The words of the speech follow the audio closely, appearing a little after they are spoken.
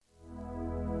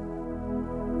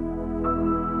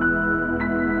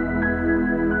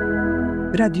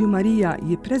Radju Marija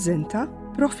jippreżenta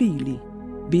Profili,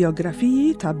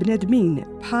 biografiji ta' bnedmin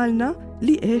bħalna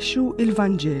li għexu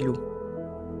il-Vanġelu,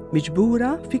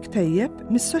 miġbura fi ktejjeb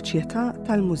mis-Soċjetà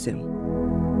tal-Mużew.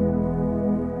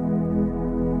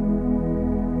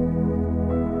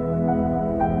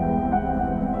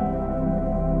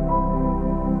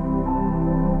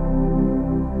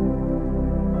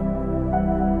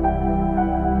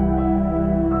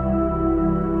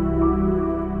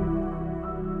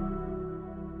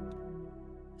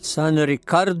 San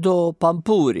Riccardo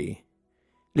Pampuri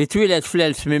li twilet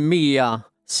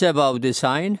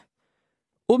fl-1897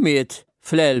 u miet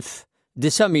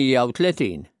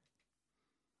fl-1930.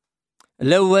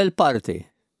 L-ewwel parti.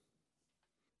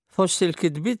 Fost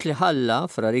il-kitbiet li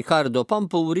ħalla fra Riccardo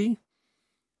Pampuri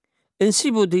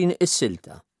insibu din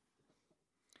is-silta.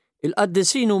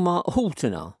 Il-qaddisin huma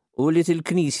ħutna u li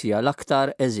til-Knisja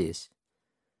l-aktar eżiż.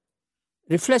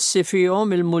 Riflessi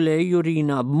fihom il-mulej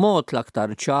jurina b'mod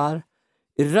l-aktar ċar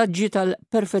ir-raġġi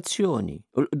tal-perfezzjoni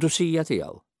u l-qdusija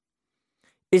tiegħu.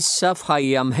 Issa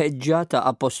f'ħajja mħeġġa ta'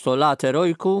 apostolat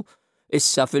erojku,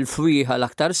 issa fil-fwieħa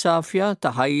l-aktar safja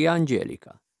ta' ħajja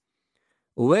anġelika.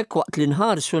 U hekk waqt li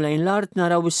nħarsu lejn l-art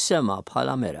naraw is-sema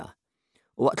bħala mera.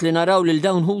 U waqt li naraw lil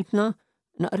dawn ħutna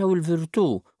naqraw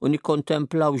il-virtù u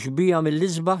nikkontemplaw xbija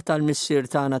mill-isbaħ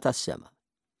tal-missier tagħna tas-sema.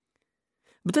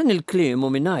 B'dan il-kliem u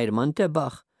mingħajr ma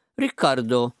ntebaħ,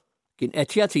 Riccardo kien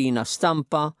qed jagħtina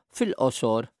stampa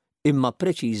fil-qosor imma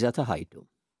preċiża ta' ħajtu.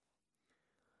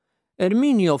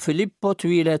 Erminio Filippo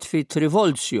twilet fi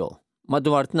Trivolzio,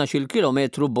 madwar 12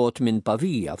 kilometru bogħod minn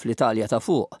Pavia fl-Italja ta'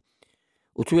 fuq,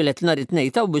 u twilet nhar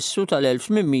it-2 ta' Awwissu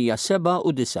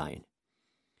tal-1897.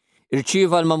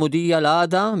 Irċieva l-mamudija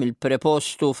l-għada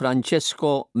mill-prepostu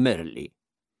Francesco Merli.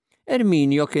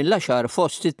 Erminio kien l-għaxar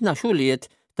fost 12 uliet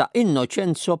ta'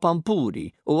 Innocenzo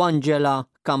Pampuri u Angela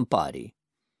Campari.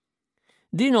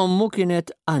 Din ommu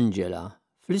kienet Angela,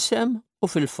 fl-isem u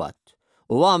fil-fatt,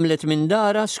 u għamlet minn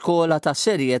dara skola ta'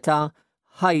 serjetà,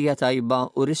 ħajja tajba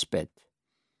u rispett.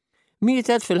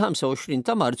 Mietet fil-25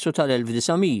 ta' Marzu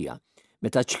tal-1900,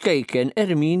 meta ċkejken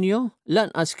Erminio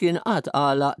lanqas kien qatt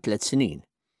għala 3 snin.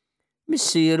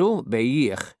 Missieru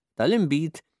bejjieħ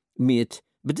tal-imbit miet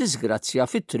b'disgrazzja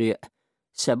fit-triq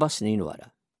 7 snin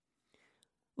wara.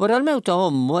 Wara l-mewt ta'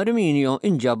 ommu Erminio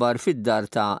inġabar fid-dar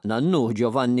ta' nannuh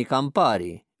Giovanni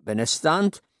Campari,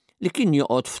 benestant li kien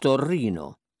joqgħod f'Torrino.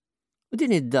 U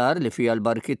din id-dar li fiha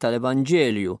l-barkiet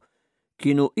tal-Evanġelju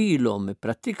kienu ilhom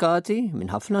ipprattikati minn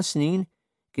ħafna snin,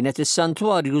 kienet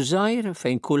is-santwarju żgħir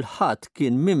fejn kulħadd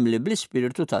kien mimli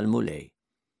bl-ispirtu tal-mulej.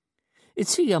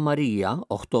 It-sija Marija,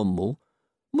 oħt ommu,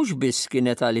 mhux biss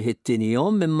kienet għalih it-tieni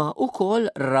omm imma wkoll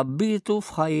rabbitu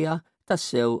f'ħajja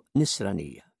tas-sew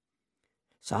nisranija.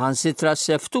 Saħansitra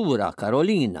s-seftura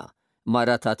Karolina,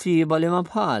 mara ta' tiba li ma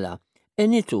bħala,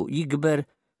 enitu jikber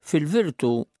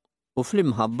fil-virtu u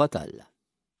fl-imħabba talla.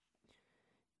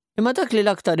 Imma dak li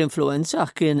l-aktar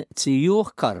influenzaħ kien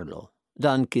Zijuh Carlo,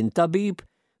 dan kien tabib,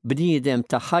 bniedem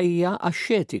ta' ħajja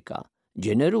axxetika,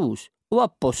 ġeneruż u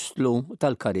apostlu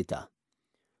tal-karità.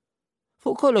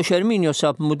 Fuq kollox Erminio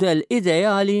sab mudell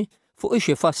ideali fuq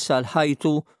ix ifassal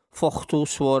ħajtu f'oħtu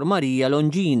Suor Marija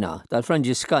Longina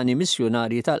tal-Franġiskani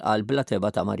Missjonarji tal-Qalb la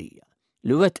Teba ta' Marija,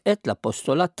 li wettqet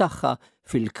l-appostolat tagħha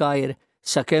fil-Kajr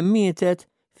sakemm mietet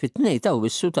fit-2 ta'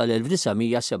 Awwissu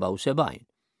tal-1977.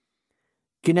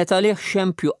 Kienet għalih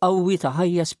xempju qawwi ta'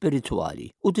 ħajja spiritwali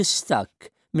u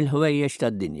distakk mill-ħwejjeġ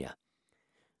tad-dinja.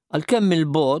 Għalkemm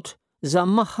il-bogħod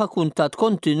żamm magħha kuntatt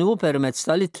kontinwu permezz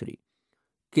tal-ittri.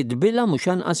 Kitbilha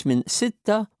mhux anqas minn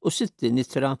 66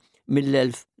 ittra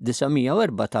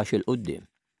mill-1914 il-qudiem.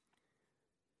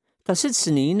 Ta' 6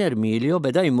 snin Ermilio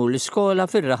beda jmur l-iskola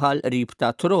fir-raħal qrib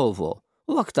ta' Trovo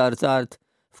u aktar tard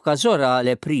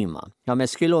f'Casorale Prima,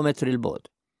 5 kilometri l-bogħod.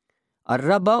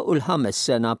 Għar-raba' u l-5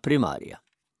 sena primarja.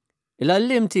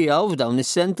 Il-għallim tiegħu f'dawn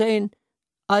is-sentejn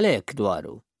għalhekk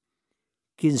dwaru.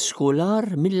 Kien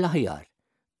skular mill-aħjar,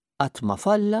 qatt ma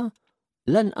falla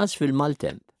lanqas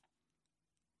fil-maltemp.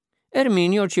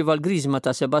 Erminio rċieva l-griżma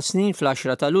ta' 7 snin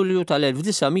fl-10 ta' Lulju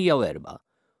tal-1904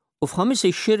 u f'5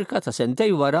 ix-xirka ta'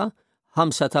 sentej wara,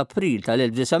 5 ta' April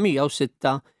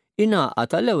tal-1906,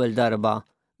 ingħaqad tal-ewwel darba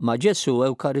ma' Ġesu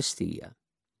Ewkaristija.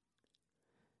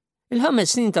 Il-5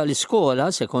 snin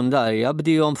tal-iskola sekondarja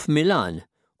bdihom f'Milan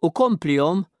u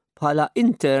komplihom bħala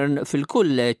intern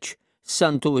fil-kulleġġ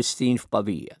Sant'Agustin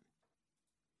f'Pavia.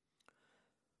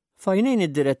 F'għajnejn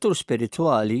id-direttur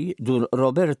spiritwali Dur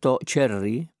Roberto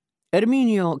Cerri,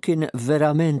 Erminio kien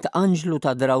verament anġlu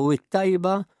ta' drawwiet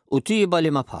tajba u tiba li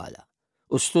ma bħala,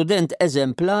 u student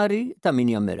eżemplari ta'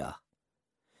 min jammirah.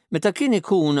 Meta kien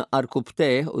ikun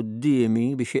arkubteh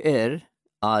qudiemi biex iqer,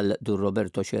 qal Dur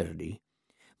Roberto Cerri,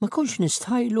 ma konx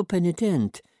nistħajlu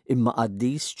penitent imma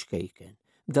qaddis ċkejken,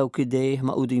 dawk idejh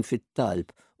maqudin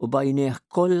fit-talb u bajnejh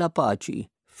kollha paċi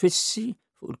fissi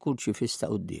fuq il-kurċifiss ta'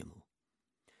 qudiemu.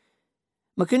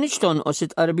 Ma kienx tonqos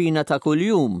it-qarbina ta'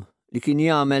 kuljum li kien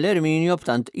jagħmel Erminio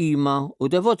b'tant qima u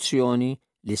devozzjoni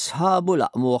li sħabu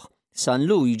laqmuh San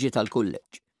Luigi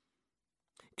tal-kulleġġ.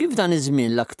 Kif dan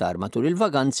iż-żmien l-aktar matul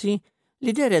il-vaganzi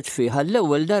li deret fih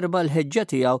l-ewwel darba l-ħeġġa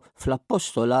tiegħu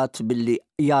fl-appostolat billi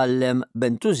jgħallem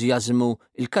b'entużjażmu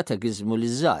il-katekiżmu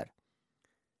liż-żgħar.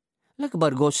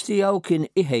 L-akbar gost tiegħu kien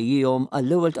iħejjihom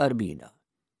għall-ewwel tqarbina.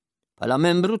 Bħala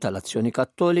membru tal-Azzjoni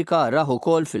Kattolika rah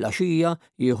ukoll fil-għaxija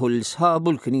jieħu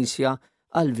l-sħabu l-Knisja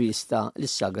għal vista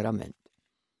lis-sagrament.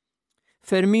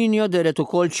 Ferminio deret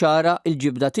ukoll ċara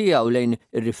l-ġibda tiegħu lejn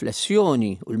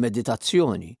ir-riflessjoni u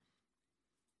l-meditazzjoni.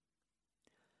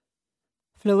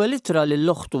 Fl-ewwel ittra lil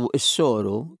oħtu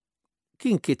s-soru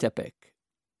kien kiteb hekk.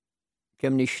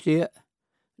 Kemm nixtieq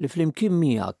li flimkien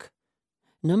miegħek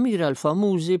namira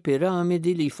l-famużi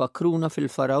piramidi li jfakruna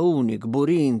fil-farawuni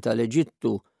kburin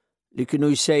tal-Eġittu li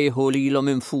kienu jsejħu lilhom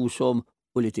infushom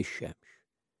u li tix-xemx.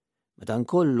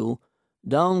 Madankollu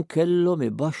dawn kellhom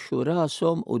ibaxxu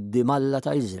rashom quddiem Alla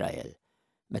ta' Iżrael,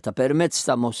 meta permezz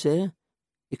ta' Mosè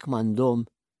ikmandhom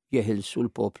jeħilsu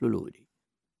l-poplu luri.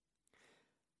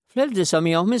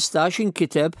 Fl-1915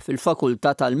 inkiteb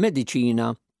fil-Fakultà tal-Mediċina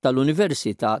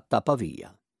tal-Università ta' Pavia.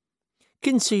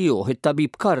 Kien sijjuh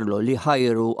it-tabib Carlo li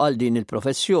ħajru għal din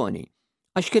il-professjoni,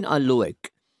 għax kien qallu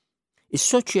hekk.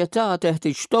 Is-soċjetà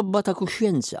teħtieġ tobba ta'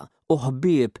 kuxjenza u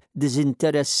ħbieb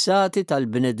diżinteressati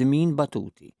tal-bnedmin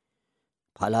batuti.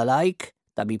 Bħala lajk,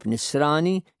 tabib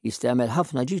nisrani jista' jagħmel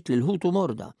ħafna ġid lil ħutu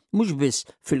morda, mhux biss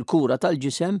fil-kura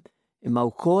tal-ġisem imma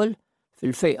wkoll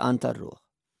fil-fejqan tar-ruħ.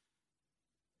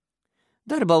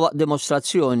 Darba waqt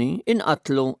dimostrazzjoni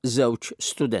inqatlu żewġ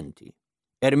studenti.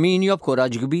 Erminio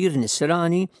b'kuraġġ kbir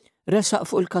nisrani resaq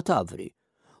fuq il-katavri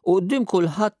u quddiem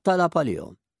kulħadd talab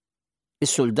għalihom.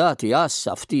 Is-soldati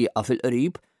għassa ftieqa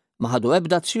fil-qrib ma ħadu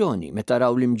ebda azzjoni meta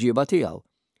raw l-imġiba tiegħu,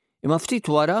 imma ftit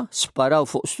wara sparaw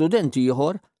fuq studenti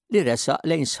ieħor li resaq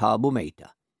lejn sħabu mejta.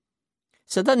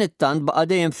 Sa dan it-tant baqa'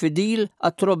 dejjem fidil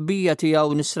għat-trobbija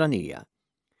tiegħu nisranija.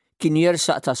 Kien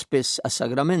jersaq ta' spiss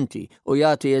għas-sagramenti u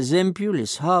jagħti eżempju li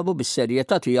sħabu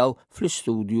bis-serjetà tiegħu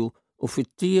fl-istudju u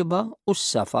fit-tieba u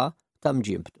s-safa ta'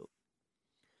 mġiebtu.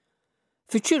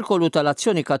 Fiċ-ċirkolu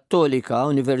tal-Azzjoni Kattolika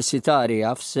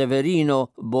Universitarja f'Severino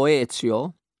Boezio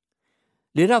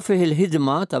li ra fih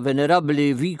il-ħidma ta' Venerabbli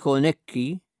Vico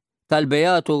Necchi,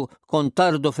 tal-Beatu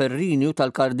Contardo Ferrini u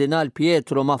tal-Kardinal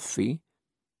Pietro Maffi,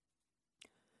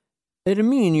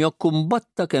 Erminio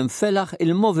kumbatta kemm felaħ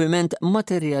il-moviment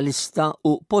materjalista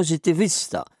u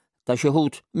pożittivista ta' xi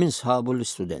ħud minn sħabu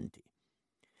l-istudenti.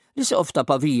 L-isqof ta'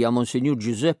 Pavia Monsignor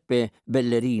Giuseppe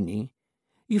Bellerini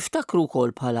jiftakru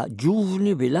wkoll bħala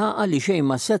ġuvni bilaqa li xejn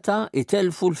ma seta'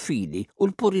 itelfu l-fidi u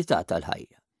l-purità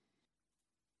tal-ħajja.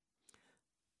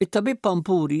 It-tabib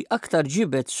Pampuri aktar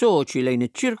ġibet soċi lejn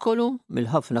iċ-ċirkolu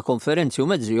mill-ħafna konferenzi u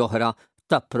mezzi oħra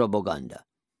ta' propaganda.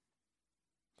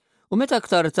 U meta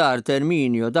aktar tard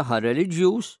Erminio daħal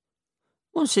reliġjuż,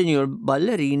 Monsignor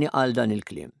Ballerini qal dan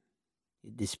il-kliem.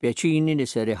 Dispjaċini li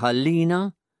ser iħallina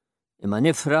imma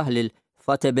nifraħ lil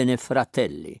Fate Bene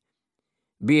Fratelli.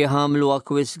 Bih għamlu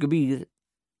akwis kbir,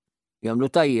 jagħmlu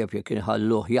tajjeb jekk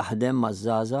inħalluh jaħdem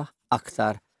maż-żgħażagħ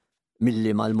aktar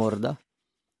milli mal-morda.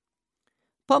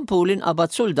 Pampuli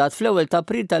inqabad soldat fl-ewwel ta'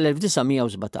 April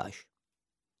tal-1917.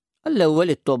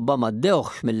 Għall-ewwel it-tobba ma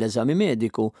ddewħx mill-eżami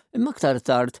mediku imma aktar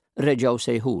tard reġgħu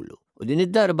sejħulu u din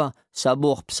id-darba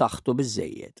sabuh b'saħħtu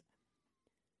biżżejjed.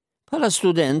 Bħala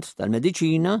student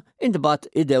tal-mediċina intbagħat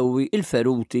idewwi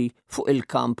il-feruti fuq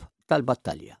il-kamp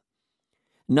tal-battalja.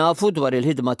 Nafu dwar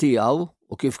il-ħidma tiegħu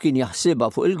u kif kien jaħsibha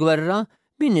fuq il-gwerra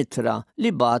b'ittra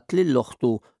li bagħat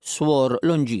lill-oħtu Suor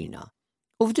Longina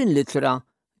u f'din l-ittra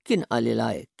kien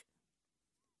qalilha hekk.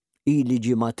 Ili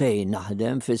ġimatejn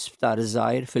naħdem fi sptar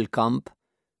żgħir fil-kamp,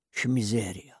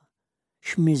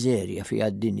 x'miżerja fiha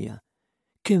d-dinja,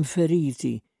 kemm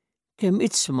feriti, kemm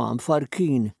itzma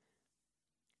mfarkin.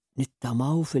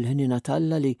 Nittamaw fil-ħnina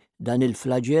Alla li dan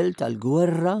il-flagell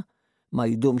tal-gwerra ma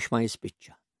jdumx ma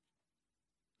jispiċċa.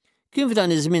 Kien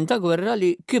f'dan iż-żmien ta' gwerra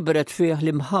li kibret fih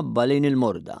l-imħabba lejn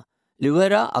il-morda li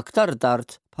wera aktar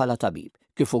tard bħala tabib,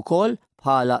 kif ukoll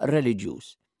bħala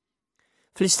reliġjuż.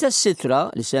 Fl-istess sitra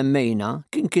li semmejna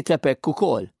kien kiteb hekk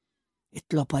ukoll.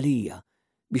 Itlob għalija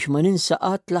biex ma ninsa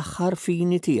qatt l-aħħar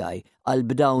fini tiegħi għal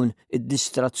b'dawn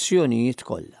id-distrazzjonijiet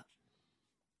kollha.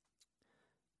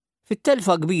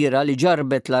 Fit-telfa kbira li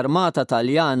ġarbet l-Armata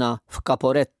Taljana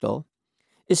f'Caporetto,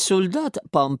 Is-soldat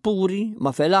Pampuri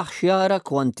ma felaħx jara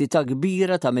kwantità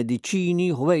kbira ta' mediċini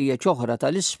ħwejjeġ oħra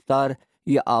tal-isptar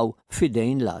jaqgħu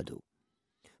f'idejn l-għadu.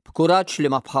 B'kuraġġ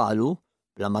li ma bħalu,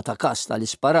 bla ma ta' kas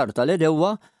tal-isparar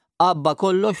tal-edewwa, qabba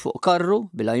kollox fuq karru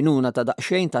bil-għajnuna ta'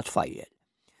 daqsxejn ta' tfajjel.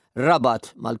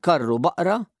 Rabat mal-karru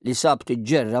baqra li sab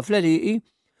tiġġerra fl-eliqi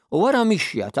u wara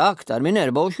mixja ta' aktar minn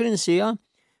 24 siegħa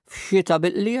f'xita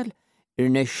bil-qliel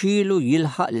irnexxielu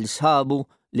jilħaq lil sħabu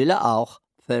li laqgħuh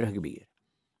ferħ kbir.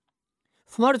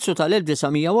 F'Marzu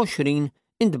tal-1920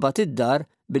 intbat id-dar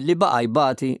billi baqa'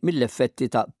 jbati mill-effetti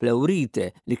ta'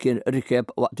 pleurite li kien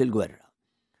rikeb waqt il-gwerra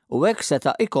u hekk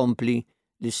seta' ikompli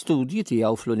l-istudji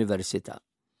tiegħu fl-Università.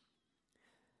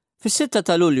 Fis-6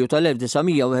 ta' Lulju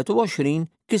tal-1921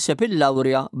 kiseb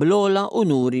il-lawrja bl-ogħla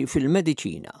unuri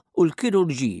fil-mediċina u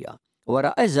l-kirurġija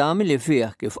wara eżami li fih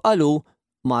kif qalu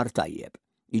mar tajjeb.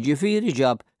 Jiġifieri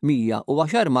ġab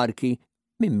 110 marki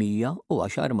minn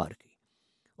 110 marki.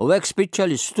 U hekk spiċċa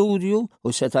l-istudju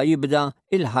u seta' jibda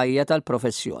il-ħajja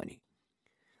tal-professjoni.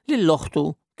 Lill-oħtu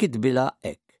kitbilha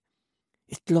hekk.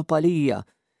 Itlob għalija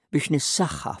biex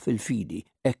nissaħħa fil-fidi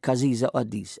hekk għażiża u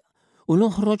qaddisa u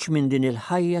noħroġ minn din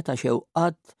il-ħajja ta'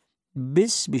 xewqat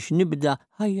biss biex nibda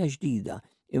ħajja ġdida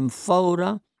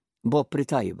imfawra b'opri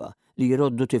tajba li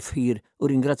jroddu tifħir u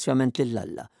ringrazzjament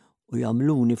lill-Alla u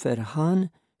jagħmluni ferħan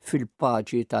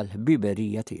fil-paċi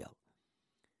tal-ħbiberija tiegħu.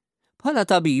 Bħala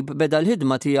tabib beda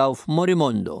l-ħidma tiegħu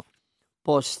f'Morimondo,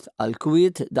 post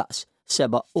għal-kwiet daqs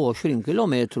 27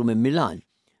 km minn Milan,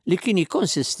 li kien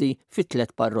jikkonsisti fi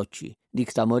 3 parroċċi,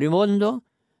 dik ta' Morimondo,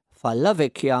 Falla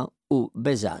Vecchia u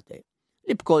Bezzate,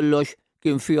 li b'kollox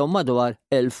kien fihom madwar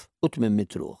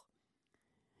 1800 ruħ.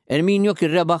 Erminio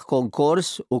kien rebaħ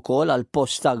konkors ukoll għal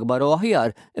post akbar u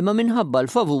aħjar imma minħabba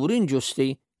l-favuri inġusti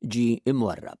ġi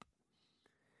imwarrab.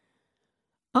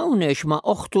 Hawnhekk ma'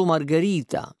 oħtu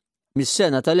Margherita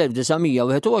mis-sena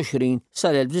tal-1921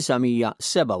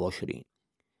 sal-1927.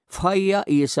 F'ħajja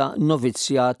qiesha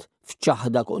novizzjat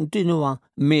f'ċaħda kontinua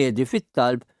medi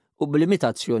fit-talb u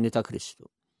bl-imitazzjoni ta' Kristu.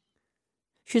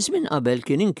 Xi żmien qabel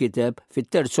kien inkiteb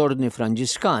fit-Terz Ordni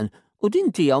Franġiskan u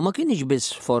din tiegħu ma kienx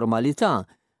biss formalità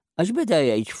għax beda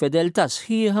jgħid fedeltà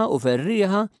sħiħa u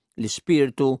ferrieħa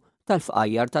l-ispirtu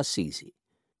tal-fqajjar tas-Sisi.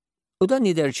 U dan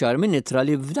jidher ċar minn ittra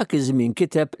li f'dak iż-żmien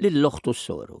kiteb lill-oħtu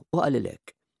s-soru u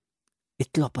qalilek.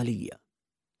 Itlob għalija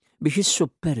biex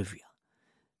issuppervja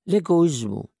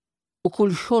l-egoiżmu u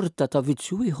kull xorta ta'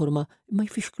 vizzju ieħor ma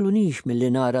jfixklunix milli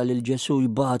nara lil Ġesu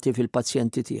jbati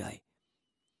fil-pazjenti tiegħi.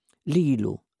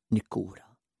 Lilu nikkura,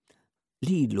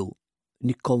 lilu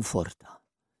nikkonforta.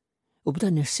 U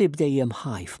b'dan is-sib dejjem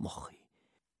ħaj f'moħħi.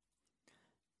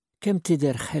 Kemm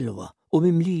tidher ħelwa u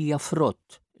mimlija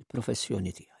frott il-professjoni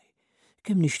tiegħi.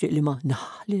 Kemm nixtieq li ma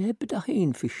naħli ebda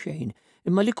ħin fix-xejn,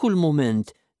 imma li kull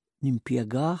mument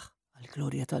nimpjegah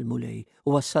għall-glorja tal-Mulej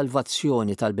u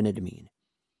għas-salvazzjoni tal-bnedmin.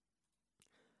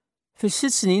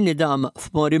 Fis-6 snin li dam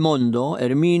f'Morimondo,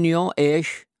 Erminio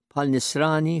għex bħal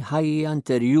nisrani ħajja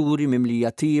interjuri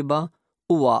mimlija tiba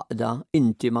u għaqda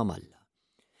intima malla.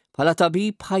 Bħala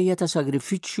tabib ħajja ta'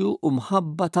 sagrifiċċju u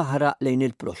mħabba taħraq lejn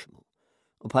il-proxmu.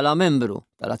 U bħala membru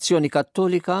tal-Azzjoni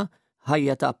Kattolika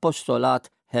ħajja ta'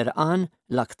 apostolat ħerqan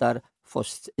l-aktar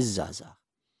fost iż-żgħażagħ.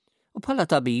 U bħala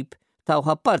tabib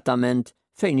tawħ appartament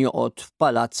fejn joqgħod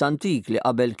f'palazz antik li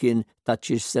qabel kien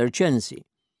taċ-Ċisterċensi.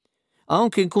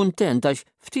 Hawn kien kuntent għax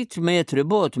ftit metri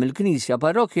bogħod mill-Knisja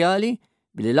parrokjali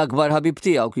billi l-akbar ħabib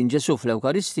tiegħu kien Ġesu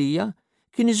fl-Ewkaristija,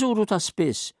 kien iżuru ta'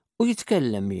 spiss u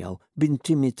jitkellem miegħu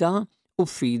b'intimità u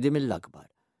fidi mill-akbar.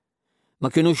 Ma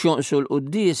kinux jonqsu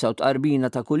l-quddiesa u tqarbina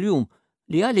ta' kuljum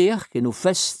li għalih kienu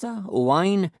festa u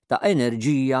għajn ta'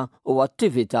 enerġija u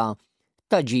attività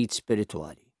ta' ġid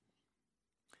spiritwali.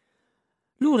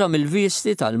 Lura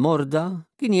mill-visti tal-morda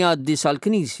kien jgħaddi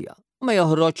sal-Knisja u ma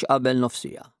joħroġ qabel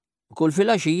nofsija. Kull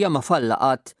filgħaxija ma falla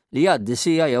qatt li jgħaddi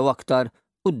sija jew aktar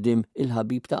quddiem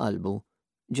il-ħabib ta' qalbu,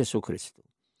 Ġesu Kristu.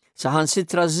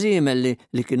 Saħansitra żiemel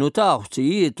li kienu taw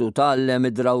ħtijiet u tgħallem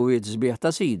id-drawwiet sbieħ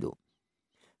ta' sidu.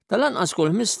 Tal-anqas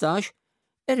kull 15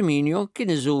 Erminio kien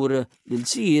iżur lil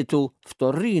sijietu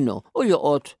f'Torrino u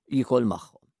joqgħod jikol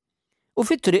magħhom. U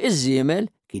fit-triq iż-żiemel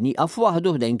kien jieqaf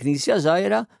waħdu f'dejn knisja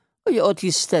żgħira u joqgħod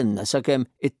jistenna sakemm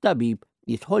it-tabib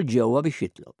jidħol ġewwa biex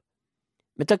jitlob.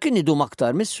 Meta kien idum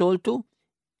aktar mis-soltu,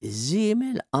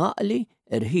 iż-żiemel għaqli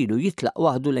irħilu jitlaq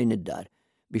waħdu lejn id-dar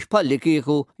biex palli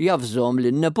kieku jafżhom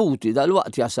li n-neputi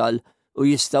dal-waqt jasal u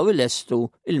jistgħu ilestu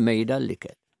il-mejda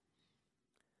l-ikel.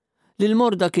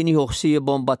 Lil-morda kien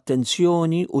joħsiebhom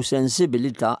b'attenzjoni u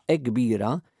sensibilità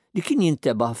kbira li kien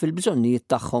jintebaħ fil-bżonnijiet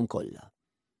tagħhom kollha.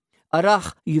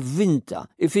 Araħ jivvinta,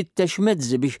 ifittex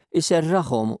mezzi biex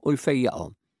iserraħhom u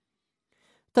jfejjaqhom.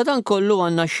 Ta' dan kollu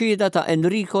għandna xhieda ta'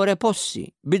 Enrico Repossi,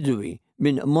 bidwi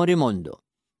minn Morimondo.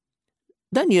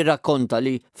 Dan jirrakkonta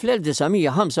li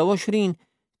fl-1925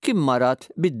 kien marat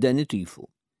bid-denitifu.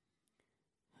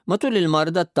 Matul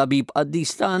il-marda t-tabib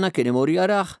qaddis tagħna kien imur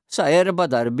jaraħ sa 4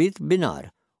 darbit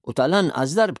binar u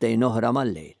tal-anqas darbtejn oħra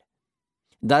mal-lejl.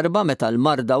 Darba meta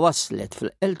l-marda waslet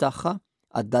fil-qel tagħha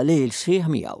għadda lejl sħiħ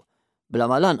miegħu, bla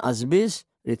ma lanqas biss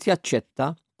rid jaċċetta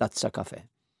tazza kafè.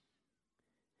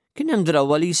 Kien hemm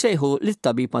drawwa li jsejħu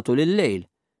lit-tabib matul il-lejl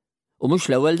u mhux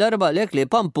l-ewwel darba għalhekk li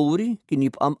Pampuri kien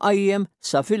jibqa' mqajjem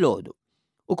sa filgħodu.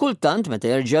 U kultant meta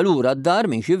jerġa' lura d-dar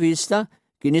minn xi vista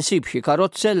kien isib xi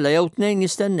karozzella jew 2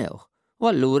 jistennewh, u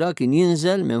allura kien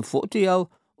jinżel minn fuq tiegħu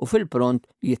u fil-pront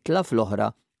jitla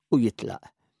fl-oħra u jitlaq.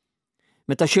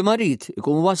 Meta xi marit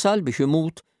ikun wasal biex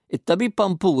imut, it-tabib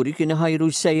Pampuri kien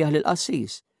iħajru jsejjaħ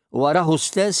lill-qassis u waraħu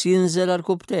stess jinżel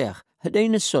għall-kubteħ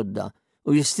ħdejn is-sodda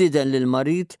u jistieden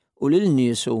lill-marit u lil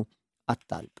niesu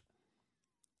għat-talb.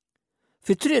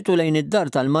 Fit-triqtu lejn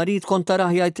id-dar tal-marit kont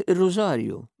taraħ jgħid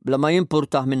ir-rużarju bla ma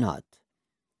jimpurtah minn ħadd.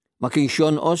 Ma kienx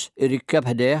jonqos irrikkeb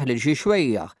ħdejh lil xi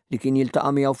xwejjaħ li kien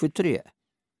jiltaqa' miegħu fit-triq.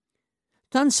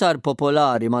 Tant sar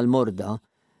popolari mal-morda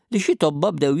li xi tobba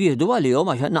bdew jieħdu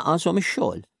għalihom għax naqashom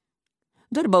ix-xogħol.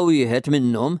 Darba wieħed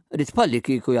minnhom rid palli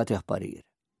kieku jagħtih parir.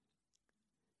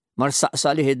 Mar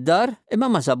saqsa lih id-dar imma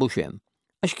ma sabux hemm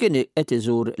għax kien qed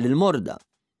iżur lill-morda.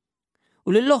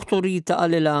 U lill-oħtu Rita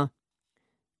qalilha: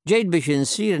 ġejt biex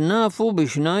insir nafu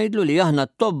biex ngħidlu li aħna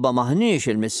t-tobba maħniex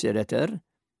il-missiereter.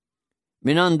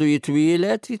 Min għandu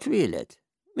jitwielet, jitwielet.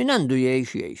 Min għandu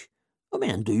jgħix, u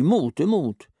min għandu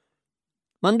jmut.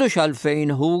 M'għandux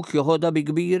għalfejn huk joħodha bi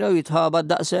kbira u jitħabad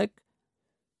daqshekk.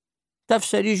 Taf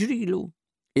ser jiġrilu,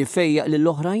 ifejjaq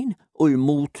lill-oħrajn u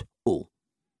jmut hu.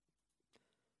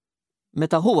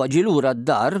 Meta huwa ġie lura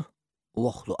d-dar u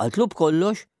oħlu qaltlu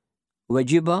b'kollox,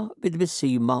 weġiba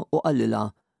bit-tbissima u qallilha: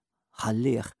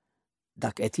 ħallih,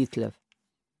 dak qed jitlef.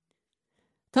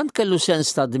 Tant kellu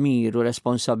sens ta' dmir u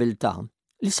responsabilità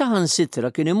li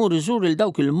saħansitra kien imur iżur il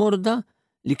dawk il-morda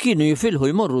li kienu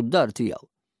jifilħu jmorru d-dar tiegħu.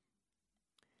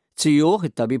 Zjuh,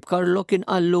 it-tabib Karlo, kien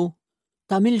qallu: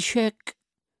 tagħmilx hekk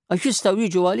għax jistgħu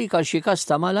jiġu għalik għal xi każ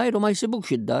ta' malajr u ma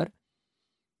jsibukx id-dar.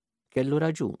 Kellu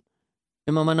raġun,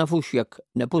 imma ma nafux jekk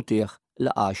neputih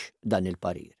laqax dan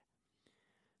il-parir.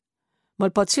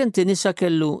 Mal-pazjenti nisa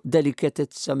kellu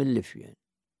delikatezza mill-lifjen.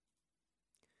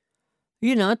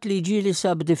 Jingħad li ġieli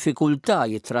sab diffikultà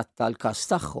jitratta l-każ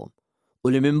tagħhom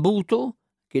u li minn butu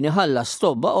kien iħallas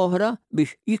tobba oħra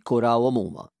biex jikkurawhom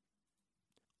huma.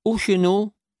 U x'inhu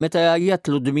meta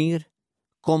jgħajjatlu dmir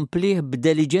komplih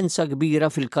b'deliġenza kbira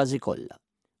fil-każi kollha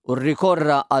u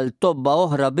rrikorra għal tobba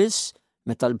oħra biss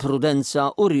meta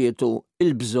l-prudenza urietu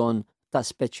il-bżonn ta'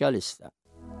 speċjalista.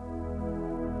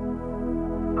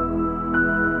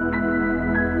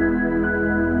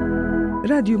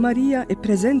 Radju Marija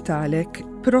ippreżentalek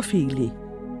Profili,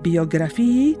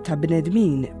 biografiji ta'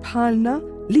 bnedmin bħalna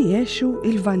li jgħixu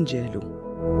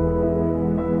il-Vanġelu.